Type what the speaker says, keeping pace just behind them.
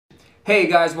Hey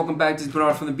guys, welcome back. This is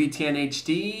Bernard from the BTN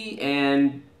HD,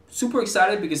 and super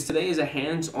excited because today is a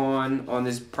hands-on on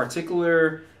this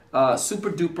particular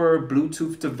super duper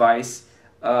Bluetooth device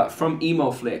from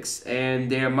EmoFix,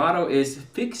 and their motto is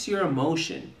 "Fix your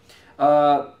emotion."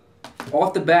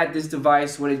 Off the bat, this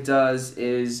device, what it does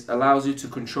is allows you to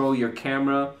control your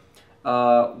camera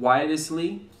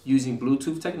wirelessly using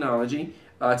Bluetooth technology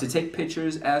to take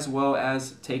pictures as well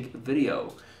as take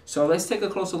video. So let's take a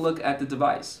closer look at the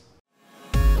device.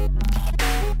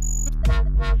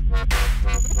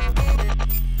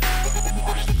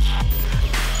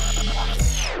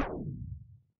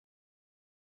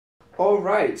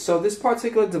 Alright, so this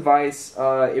particular device,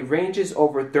 it ranges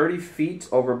over 30 feet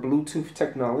over Bluetooth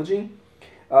technology.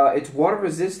 It's water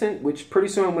resistant, which pretty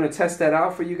soon I'm going to test that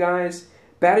out for you guys.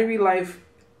 Battery life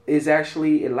is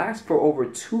actually, it lasts for over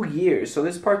 2 years. So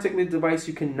this particular device,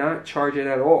 you cannot charge it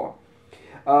at all.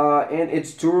 And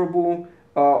it's durable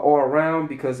all around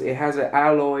because it has an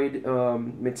alloyed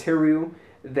material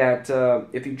that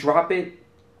if you drop it,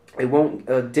 it won't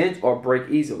dent or break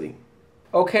easily.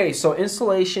 Okay, so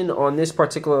installation on this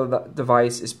particular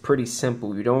device is pretty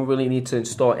simple. You don't really need to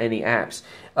install any apps.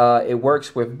 It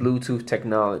works with Bluetooth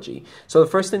technology. So the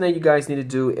first thing that you guys need to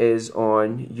do is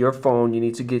on your phone, you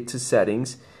need to get to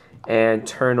settings and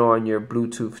turn on your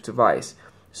Bluetooth device.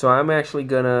 So I'm actually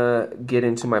gonna get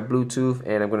into my Bluetooth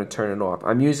and I'm gonna turn it off.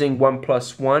 I'm using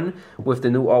OnePlus One with the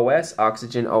new OS,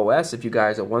 Oxygen OS, if you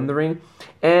guys are wondering.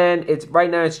 And it's right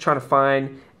now it's trying to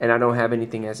find, and I don't have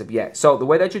anything as of yet. So the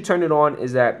way that you turn it on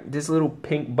is that this little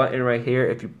pink button right here,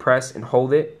 if you press and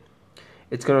hold it,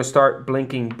 it's gonna start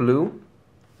blinking blue.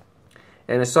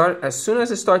 And as soon as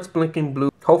it starts blinking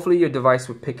blue, hopefully your device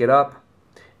will pick it up.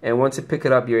 And once it picks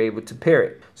it up, you're able to pair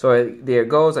it. So there it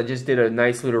goes. I just did a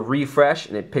nice little refresh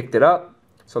and it picked it up.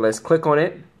 So let's click on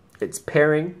it. It's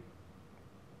pairing.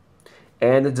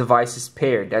 And the device is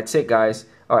paired. That's it, guys.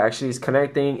 Oh, actually it's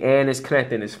connecting and it's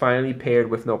connecting. It's finally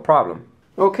paired with no problem.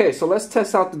 Okay, so let's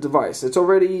test out the device. It's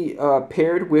already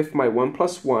paired with my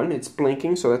OnePlus One. It's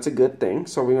blinking, so that's a good thing.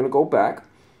 So we're going to go back.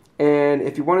 And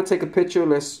if you want to take a picture,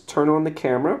 let's turn on the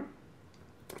camera.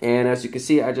 And as you can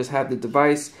see, I just have the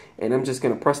device and I'm just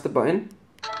going to press the button.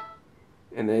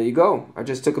 And there you go. I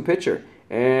just took a picture.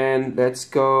 And let's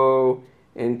go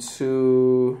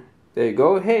into, there you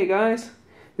go. Hey guys,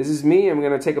 this is me. I'm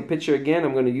going to take a picture again.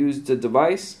 I'm going to use the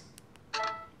device.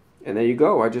 And there you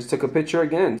go. I just took a picture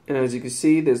again. And as you can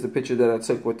see, there's the picture that I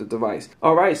took with the device.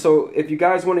 Alright, so if you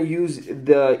guys want to use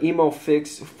the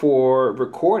EmoFix for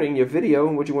recording your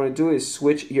video, what you want to do is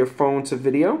switch your phone to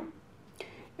video.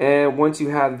 And once you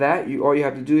have that, all you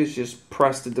have to do is just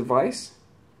press the device.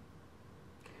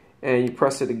 And you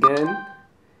press it again.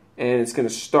 And it's going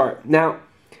to start. Now,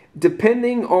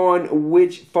 depending on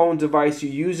which phone device you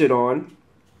use it on,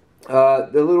 the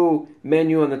little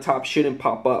menu on the top shouldn't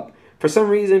pop up. For some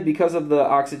reason, because of the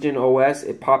Oxygen OS,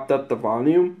 it popped up the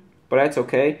volume. But that's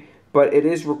okay. But it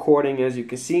is recording, as you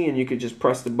can see. And you can just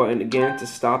press the button again to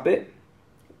stop it.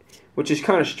 Which is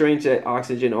kind of strange that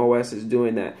Oxygen OS is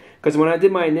doing that. Because when I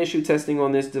did my initial testing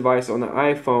on this device on the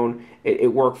iPhone,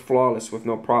 it worked flawless with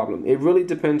no problem. It really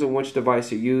depends on which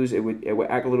device you use. It would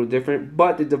act a little different.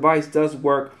 But the device does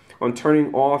work on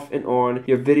turning off and on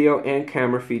your video and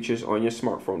camera features on your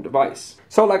smartphone device.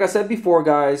 So like I said before,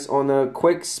 guys, on the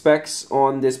quick specs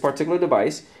on this particular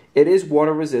device, it is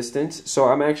water resistant. So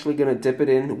I'm actually going to dip it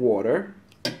in water.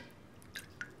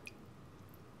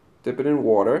 Dip it in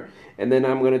water, and then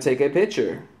I'm going to take a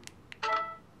picture.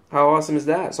 How awesome is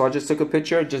that? So I just took a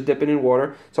picture, just dip it in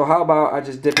water. So how about I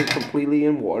just dip it completely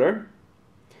in water?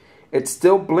 It's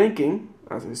still blinking.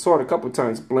 I saw it a couple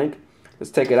times blink.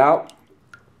 Let's take it out.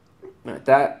 Like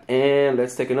that. And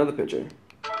let's take another picture.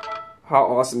 How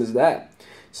awesome is that?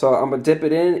 So I'm going to dip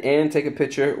it in and take a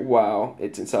picture while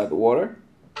it's inside the water.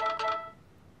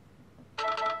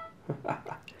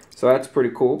 So that's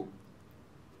pretty cool.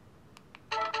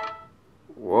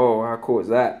 Whoa, how cool is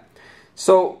that?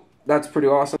 So that's pretty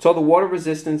awesome. So the water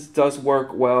resistance does work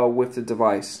well with the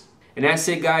device. And that's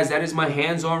it, guys. That is my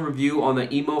hands-on review on the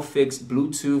EmoFix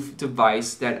Bluetooth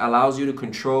device that allows you to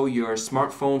control your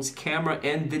smartphone's camera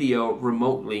and video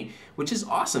remotely, which is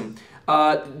awesome.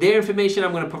 Their information,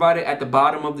 I'm going to provide it at the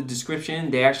bottom of the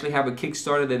description. They actually have a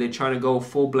Kickstarter that they're trying to go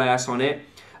full blast on it.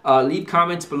 Leave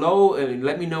comments below and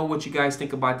let me know what you guys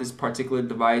think about this particular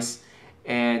device.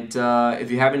 And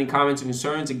if you have any comments or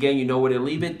concerns, again, you know where to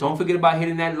leave it. Don't forget about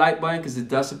hitting that like button because it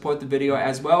does support the video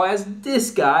as well as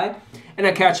this guy. And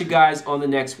I'll catch you guys on the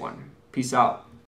next one. Peace out.